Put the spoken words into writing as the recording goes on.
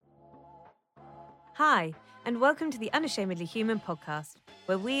Hi, and welcome to the Unashamedly Human podcast,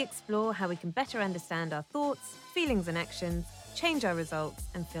 where we explore how we can better understand our thoughts, feelings, and actions, change our results,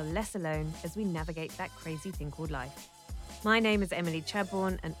 and feel less alone as we navigate that crazy thing called life. My name is Emily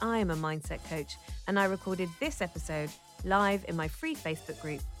Chadbourne, and I am a mindset coach, and I recorded this episode live in my free Facebook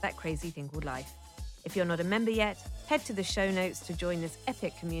group, That Crazy Thing Called Life. If you're not a member yet, head to the show notes to join this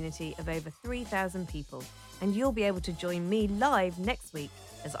epic community of over 3,000 people, and you'll be able to join me live next week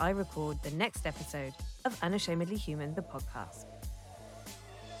as I record the next episode of Unashamedly Human, the podcast.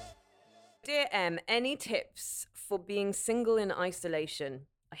 Dear Em, any tips for being single in isolation?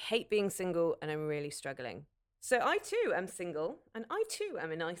 I hate being single and I'm really struggling. So I too am single and I too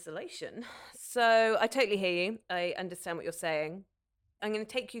am in isolation. So I totally hear you. I understand what you're saying. I'm going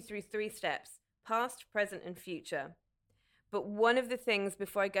to take you through 3 steps: past, present, and future. But one of the things,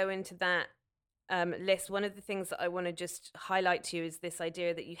 before I go into that list, one of the things that I want to just highlight to you is this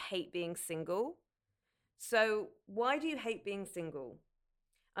idea that you hate being single. So why do you hate being single?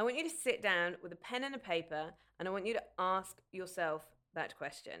 I want you to sit down with a pen and a paper, and I want you to ask yourself that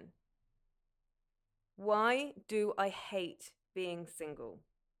question. Why do I hate being single?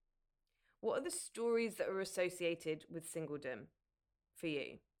 What are the stories that are associated with singledom for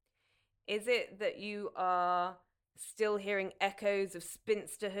you? Is it that you are still hearing echoes of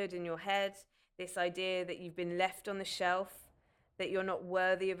spinsterhood in your head? This idea that you've been left on the shelf, that you're not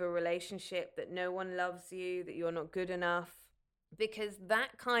worthy of a relationship, that no one loves you, that you're not good enough? Because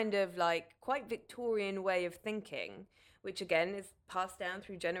that kind of quite Victorian way of thinking, which again is passed down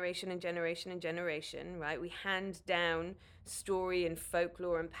through generation and generation and generation, right? We hand down story and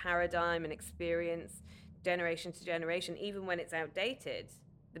folklore and paradigm and experience generation to generation, even when it's outdated.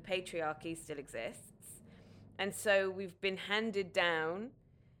 The patriarchy still exists. And so we've been handed down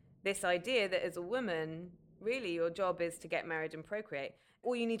this idea that as a woman, really your job is to get married and procreate.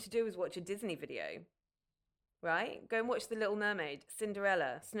 All you need to do is watch a Disney video, right? Go and watch The Little Mermaid,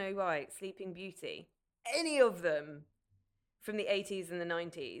 Cinderella, Snow White, Sleeping Beauty, any of them from the 80s and the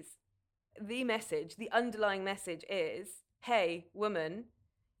 90s. The message, the underlying message is, hey, woman,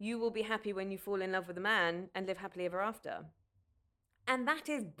 you will be happy when you fall in love with a man and live happily ever after. And that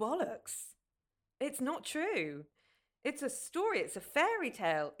is bollocks. It's not true. It's a story. It's a fairy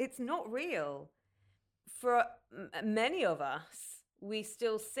tale. It's not real. For many of us, we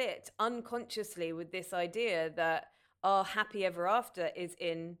still sit unconsciously with this idea that our happy ever after is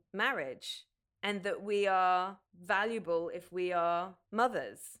in marriage and that we are valuable if we are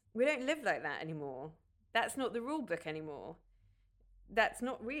mothers. We don't live like that anymore. That's not the rule book anymore. That's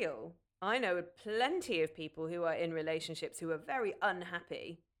not real. I know plenty of people who are in relationships who are very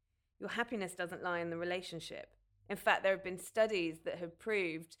unhappy. Your happiness doesn't lie in the relationship. In fact, there have been studies that have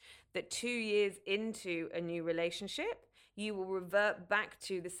proved that 2 years into a new relationship, you will revert back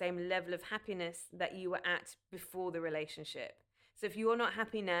to the same level of happiness that you were at before the relationship. So if you're not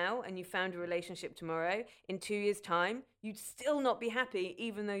happy now and you found a relationship tomorrow, in 2 years' time, you'd still not be happy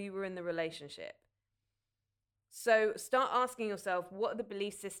even though you were in the relationship. So start asking yourself, what are the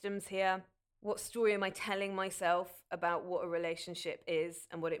belief systems here? What story am I telling myself about what a relationship is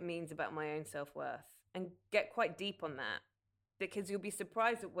and what it means about my own self-worth? And get quite deep on that, because you'll be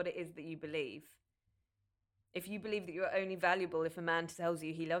surprised at what it is that you believe. If you believe that you're only valuable if a man tells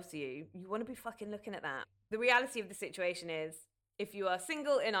you he loves you, you want to be fucking looking at that. The reality of the situation is, if you are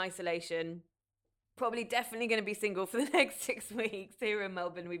single in isolation, probably definitely going to be single for the next 6 weeks. Here in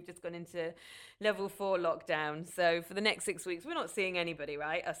Melbourne, we've just gone into level 4 lockdown. So for the next 6 weeks, we're not seeing anybody,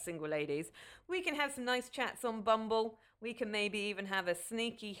 right? Us single ladies. We can have some nice chats on Bumble. We can maybe even have a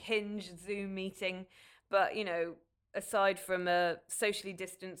sneaky Hinge Zoom meeting. But, aside from a socially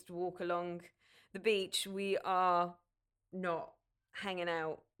distanced walk along the beach, we are not hanging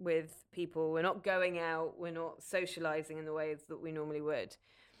out with people. We're not going out. We're not socializing in the ways that we normally would.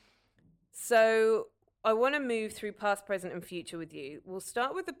 So I want to move through past, present, and future with you. We'll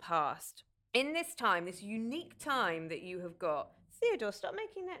start with the past. In this time, this unique time that you have got, Theodore, stop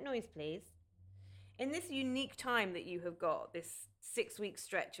making that noise, please. In this unique time that you have got, this 6-week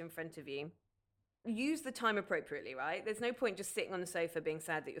stretch in front of you, use the time appropriately, right? There's no point just sitting on the sofa being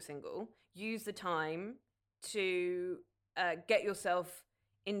sad that you're single. Use the time to get yourself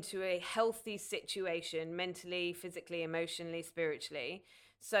into a healthy situation, mentally, physically, emotionally, spiritually,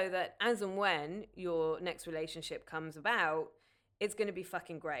 so that as and when your next relationship comes about, it's going to be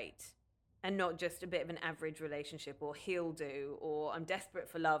fucking great and not just a bit of an average relationship or he'll do or I'm desperate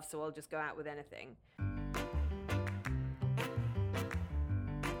for love so I'll just go out with anything.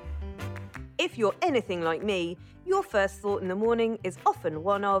 If you're anything like me, your first thought in the morning is often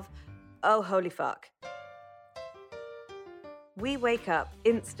one of, oh, holy fuck. We wake up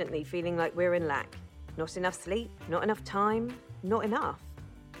instantly feeling like we're in lack. Not enough sleep, not enough time, not enough.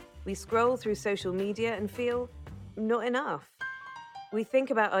 We scroll through social media and feel not enough. We think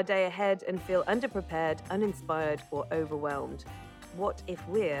about our day ahead and feel underprepared, uninspired, or overwhelmed. What if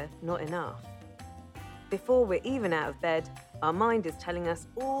we're not enough? Before we're even out of bed, our mind is telling us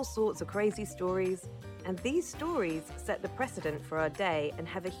all sorts of crazy stories, and these stories set the precedent for our day and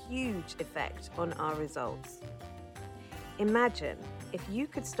have a huge effect on our results. Imagine if you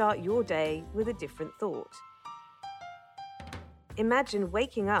could start your day with a different thought. Imagine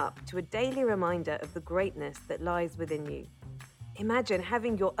waking up to a daily reminder of the greatness that lies within you. Imagine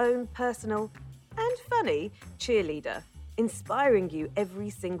having your own personal and funny cheerleader, inspiring you every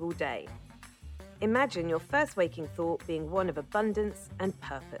single day. Imagine your first waking thought being one of abundance and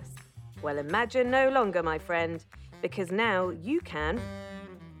purpose. Well, imagine no longer, my friend, because now you can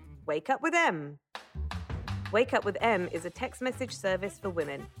wake up with M. Wake Up with M is a text message service for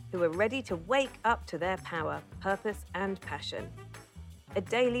women who are ready to wake up to their power, purpose, and passion. A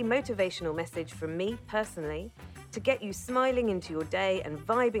daily motivational message from me personally to get you smiling into your day and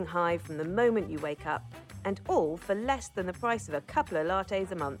vibing high from the moment you wake up, and all for less than the price of a couple of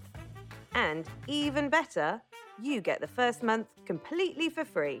lattes a month. And even better, you get the first month completely for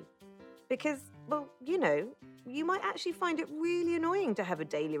free. Because, well, you might actually find it really annoying to have a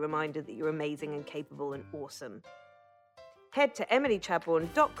daily reminder that you're amazing and capable and awesome. Head to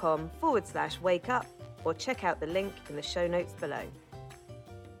emilychadbourne.com/wake up or check out the link in the show notes below.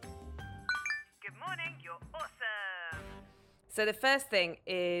 Good morning, you're awesome. So the first thing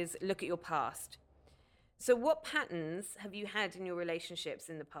is look at your past. So what patterns have you had in your relationships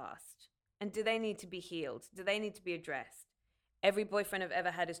in the past? And do they need to be healed? Do they need to be addressed? Every boyfriend I've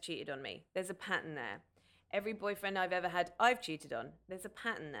ever had has cheated on me. There's a pattern there. Every boyfriend I've ever had, I've cheated on. There's a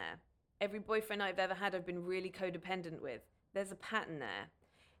pattern there. Every boyfriend I've ever had, I've been really codependent with. There's a pattern there.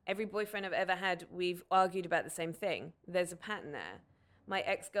 Every boyfriend I've ever had, we've argued about the same thing. There's a pattern there. My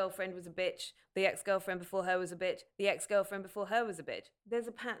ex-girlfriend was a bitch. The ex-girlfriend before her was a bitch. The ex-girlfriend before her was a bitch. There's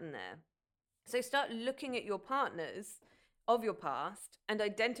a pattern there. So start looking at your partners of your past and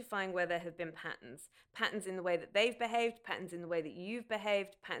identifying where there have been patterns. Patterns in the way that they've behaved, patterns in the way that you've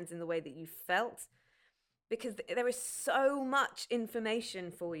behaved, patterns in the way that you felt. Because there is so much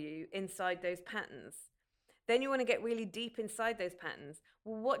information for you inside those patterns. Then you want to get really deep inside those patterns.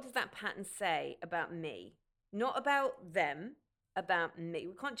 Well, what does that pattern say about me? Not about them, about me.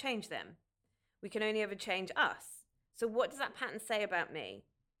 We can't change them. We can only ever change us. So what does that pattern say about me?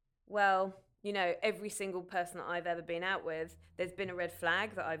 Well, every single person that I've ever been out with, there's been a red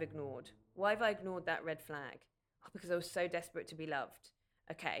flag that I've ignored. Why have I ignored that red flag? Oh, because I was so desperate to be loved.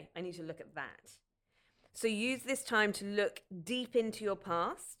 Okay, I need to look at that. So use this time to look deep into your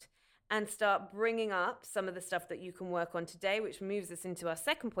past and start bringing up some of the stuff that you can work on today, which moves us into our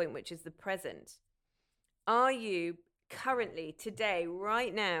second point, which is the present. Are you currently, today,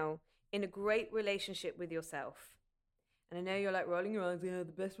 right now, in a great relationship with yourself? And I know you're like rolling your eyes, the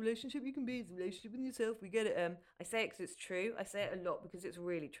best relationship you can be is a relationship with yourself. We get it. I say it because it's true. I say it a lot because it's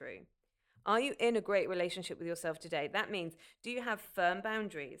really true. Are you in a great relationship with yourself today? That means, do you have firm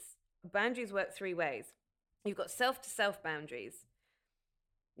boundaries? Boundaries work three ways. You've got self-to-self boundaries.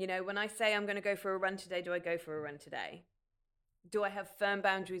 When I say I'm going to go for a run today, do I go for a run today? Do I have firm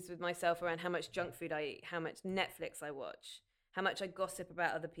boundaries with myself around how much junk food I eat, how much Netflix I watch, how much I gossip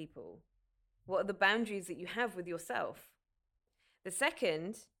about other people? What are the boundaries that you have with yourself? The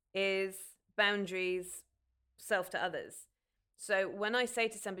second is boundaries self to others. So when I say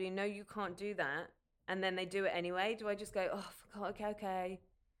to somebody, no, you can't do that, and then they do it anyway, do I just go, oh, okay.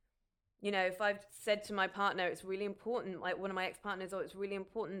 If I've said to my partner, it's really important, like one of my ex-partners, it's really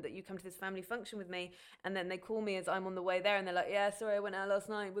important that you come to this family function with me, and then they call me as I'm on the way there, and they're like, yeah, sorry, I went out last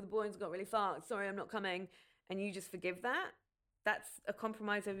night with the boys, got really far, sorry, I'm not coming, and you just forgive that, that's a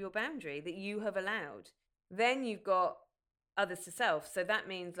compromise of your boundary that you have allowed. Then you've got others to self. So that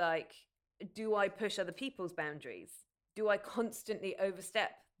means do I push other people's boundaries? Do I constantly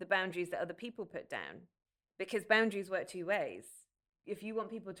overstep the boundaries that other people put down? Because boundaries work two ways. If you want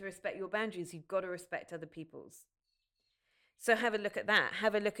people to respect your boundaries, you've got to respect other people's. So have a look at that.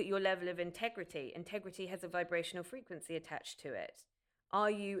 Have a look at your level of integrity. Integrity has a vibrational frequency attached to it. Are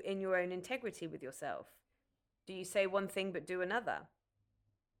you in your own integrity with yourself? Do you say one thing but do another?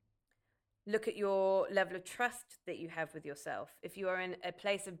 Look at your level of trust that you have with yourself. If you are in a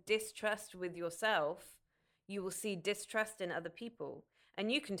place of distrust with yourself, you will see distrust in other people.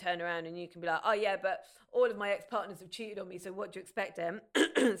 And you can turn around and you can be like, oh yeah, but all of my ex-partners have cheated on me, so what do you expect, Em?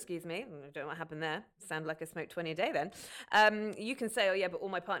 Excuse me, I don't know what happened there. Sound like I smoked 20 a day then. You can say, oh yeah, but all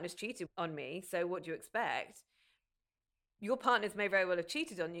my partners cheated on me, so what do you expect? Your partners may very well have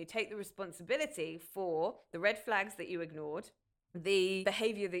cheated on you. Take the responsibility for the red flags that you ignored, the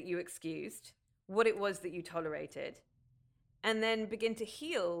behavior that you excused, what it was that you tolerated, and then begin to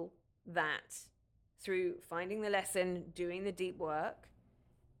heal that through finding the lesson, doing the deep work,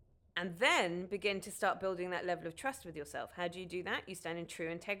 and then begin to start building that level of trust with yourself. How do you do that? You stand in true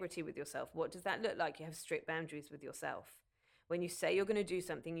integrity with yourself. What does that look like? You have strict boundaries with yourself. When you say you're going to do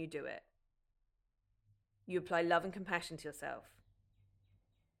something, you do it. You apply love and compassion to yourself.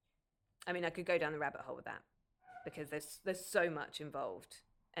 I mean, I could go down the rabbit hole with that because there's so much involved.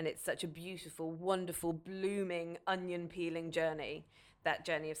 And it's such a beautiful, wonderful, blooming, onion peeling journey, that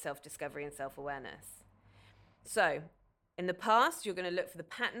journey of self-discovery and self-awareness. So in the past, you're going to look for the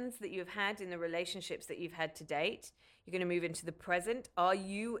patterns that you've had in the relationships that you've had to date. You're going to move into the present. Are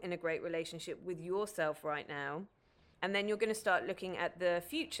you in a great relationship with yourself right now? And then you're going to start looking at the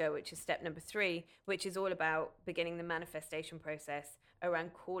future, which is step number 3, which is all about beginning the manifestation process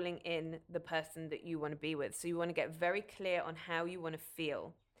around calling in the person that you want to be with. So you want to get very clear on how you want to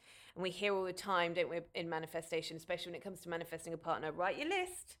feel. And we hear all the time, don't we, in manifestation, especially when it comes to manifesting a partner, write your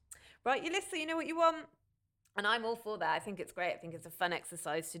list so you know what you want. And I'm all for that. I think it's great. I think it's a fun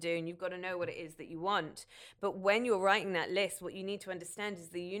exercise to do, and you've got to know what it is that you want. But when you're writing that list, what you need to understand is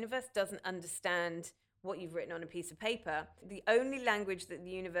the universe doesn't understand what you've written on a piece of paper. The only language that the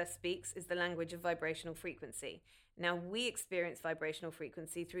universe speaks is the language of vibrational frequency. Now, we experience vibrational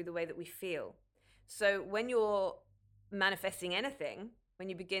frequency through the way that we feel. So when you're manifesting anything, when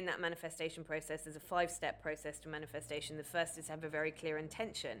you begin that manifestation process, there's a 5-step process to manifestation. The first is to have a very clear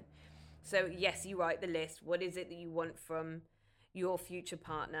intention. So yes, you write the list. What is it that you want from your future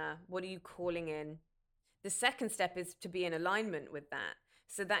partner? What are you calling in? The second step is to be in alignment with that.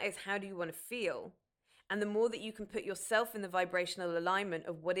 So that is, how do you want to feel? And the more that you can put yourself in the vibrational alignment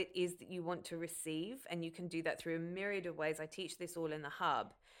of what it is that you want to receive, and you can do that through a myriad of ways. I teach this all in the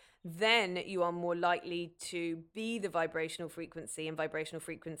hub. Then you are more likely to be the vibrational frequency, and vibrational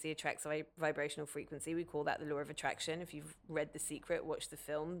frequency attracts vibrational frequency. We call that the law of attraction. If you've read The Secret, watch the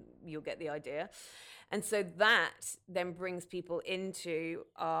film, you'll get the idea. And so that then brings people into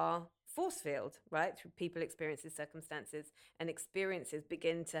our force field, right? Through people, experiences, circumstances, and experiences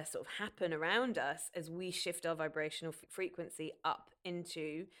begin to sort of happen around us as we shift our vibrational frequency up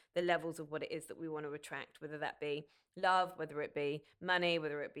into the levels of what it is that we want to attract, whether that be love, whether it be money,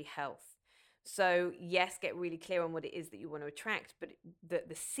 whether it be health. So yes, get really clear on what it is that you want to attract, but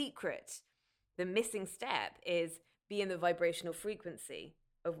the secret, the missing step is be in the vibrational frequency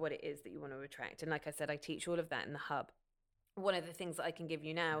of what it is that you want to attract. And like I said, I teach all of that in the hub. One of the things that I can give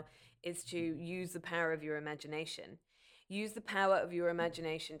you now is to use the power of your imagination. Use the power of your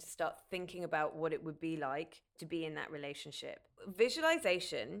imagination to start thinking about what it would be like to be in that relationship.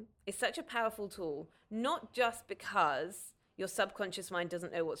 Visualization is such a powerful tool, not just because your subconscious mind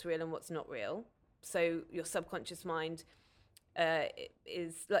doesn't know what's real and what's not real. So your subconscious mind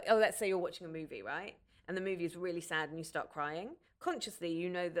is like, oh, let's say you're watching a movie, right? And the movie is really sad and you start crying. Consciously, you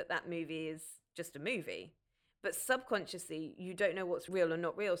know that that movie is just a movie. But subconsciously, you don't know what's real or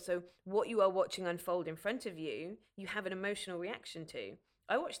not real. So what you are watching unfold in front of you, you have an emotional reaction to.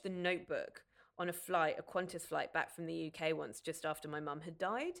 I watched The Notebook on a flight, a Qantas flight back from the UK once, just after my mum had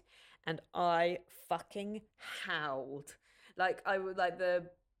died. And I fucking howled. Like, I would, like, the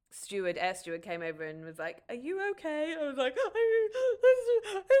air steward came over and was like, "Are you okay?" I was like,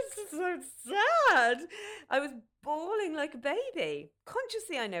 "It's so sad." I was bawling like a baby.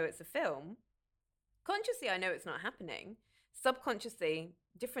 Consciously, I know it's a film. Consciously, I know it's not happening. Subconsciously,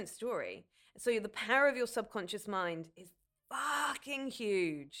 different story. So the power of your subconscious mind is fucking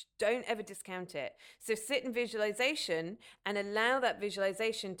huge. Don't ever discount it. So sit in visualization and allow that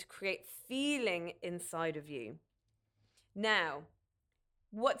visualization to create feeling inside of you. Now,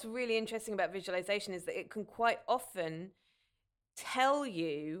 what's really interesting about visualization is that it can quite often tell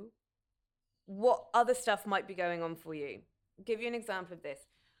you what other stuff might be going on for you. I'll give you an example of this.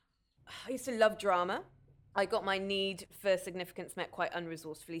 I used to love drama. I got my need for significance met quite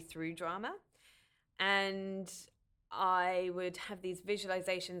unresourcefully through drama. And I would have these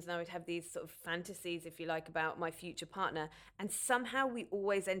visualizations and I would have these sort of fantasies, if you like, about my future partner. And somehow we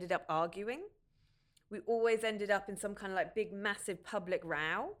always ended up arguing. We always ended up in some kind of like big, massive public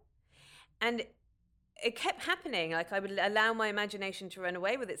row. And it kept happening. Like, I would allow my imagination to run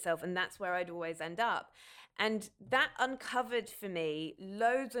away with itself, and that's where I'd always end up. And that uncovered for me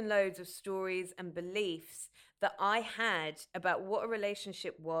loads and loads of stories and beliefs that I had about what a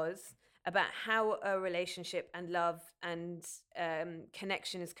relationship was, about how a relationship and love and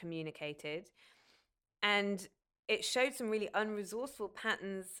connection is communicated. And it showed some really unresourceful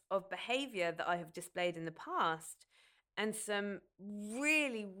patterns of behavior that I have displayed in the past. and some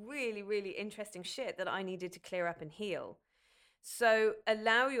really, really, really interesting shit that I needed to clear up and heal. So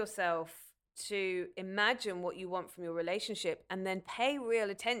allow yourself to imagine what you want from your relationship and then pay real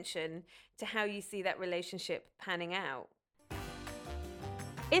attention to how you see that relationship panning out.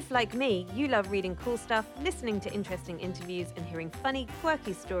 If, like me, you love reading cool stuff, listening to interesting interviews, and hearing funny,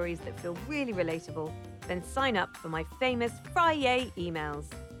 quirky stories that feel really relatable, then sign up for my famous Fri-Yay emails.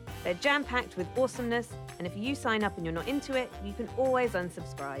 They're jam-packed with awesomeness, and if you sign up and you're not into it, you can always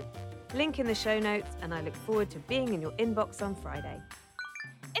unsubscribe. Link in the show notes, and I look forward to being in your inbox on Friday.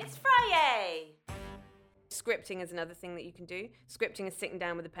 It's Friday! Scripting is another thing that you can do. Scripting is sitting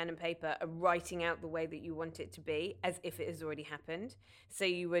down with a pen and paper and writing out the way that you want it to be as if it has already happened. So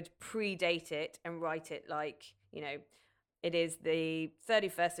you would predate it and write it like, it is the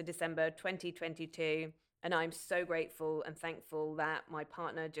 31st of December, 2022. And I'm so grateful and thankful that my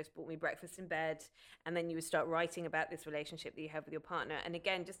partner just brought me breakfast in bed. And then you would start writing about this relationship that you have with your partner. And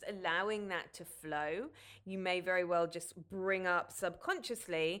again, just allowing that to flow. You may very well just bring up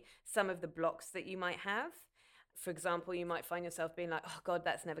subconsciously some of the blocks that you might have. For example, you might find yourself being like, oh God,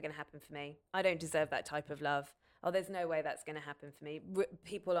 that's never going to happen for me. I don't deserve that type of love. Oh, there's no way that's going to happen for me.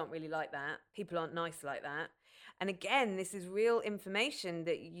 People aren't really like that. People aren't nice like that. And again, this is real information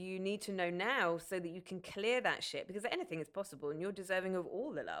that you need to know now so that you can clear that shit, because anything is possible and you're deserving of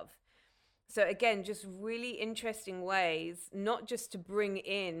all the love. So again, just really interesting ways, not just to bring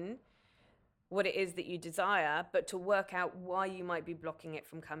in what it is that you desire, but to work out why you might be blocking it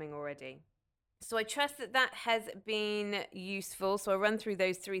from coming already. So I trust that that has been useful. So I'll run through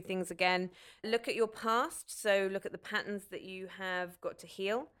those 3 things again. Look at your past. So look at the patterns that you have got to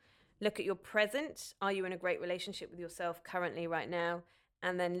heal. Look at your present. Are you in a great relationship with yourself currently right now?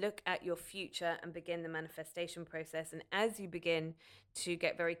 And then look at your future and begin the manifestation process. And as you begin to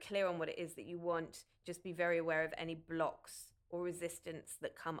get very clear on what it is that you want, just be very aware of any blocks or resistance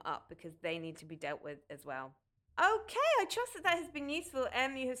that come up, because they need to be dealt with as well. Okay, I trust that has been useful.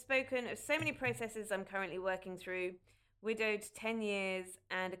 You have spoken of so many processes I'm currently working through. Widowed 10 years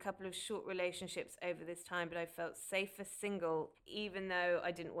and a couple of short relationships over this time, but I felt safer single, even though I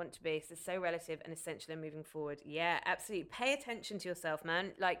didn't want to be. So relative and essential in moving forward. Yeah, absolutely. Pay attention to yourself,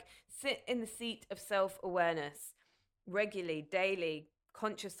 man. Like, sit in the seat of self-awareness regularly, daily,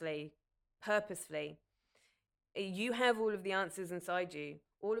 consciously, purposefully. You have all of the answers inside you.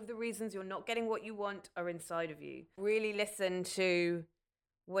 All of the reasons you're not getting what you want are inside of you. Really listen to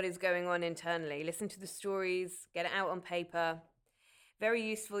what is going on internally. Listen to the stories, get it out on paper. Very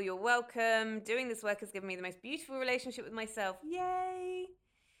useful. You're welcome. Doing this work has given me the most beautiful relationship with myself. Yay!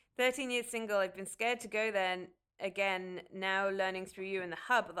 13 years single. I've been scared to go there again. Now learning through you in the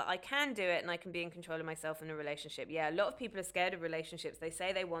hub that I can do it and I can be in control of myself in a relationship. Yeah, a lot of people are scared of relationships. They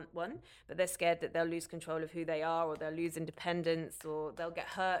say they want one, but they're scared that they'll lose control of who they are, or they'll lose independence, or they'll get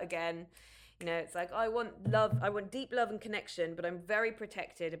hurt again. It's like, I want love, I want deep love and connection, but I'm very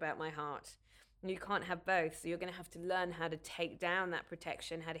protected about my heart. And you can't have both. So you're going to have to learn how to take down that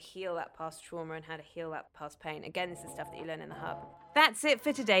protection, how to heal that past trauma, and how to heal that past pain. Again, this is stuff that you learn in the hub. That's it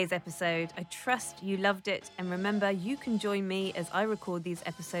for today's episode. I trust you loved it. And remember, you can join me as I record these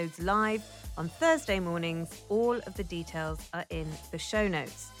episodes live on Thursday mornings. All of the details are in the show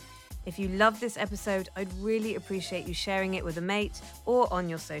notes. If you love this episode, I'd really appreciate you sharing it with a mate or on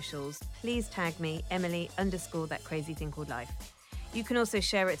your socials. Please tag me, Emily_that crazy thing called life. You can also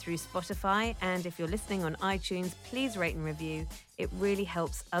share it through Spotify, and if you're listening on iTunes, please rate and review. It really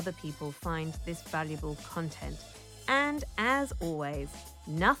helps other people find this valuable content. And as always,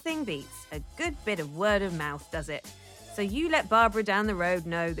 nothing beats a good bit of word of mouth, does it? So you let Barbara down the road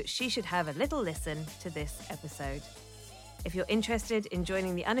know that she should have a little listen to this episode. If you're interested in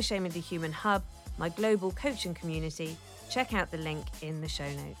joining the Unashamedly Human Hub, my global coaching community, check out the link in the show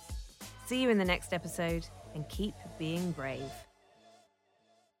notes. See you in the next episode, and keep being brave.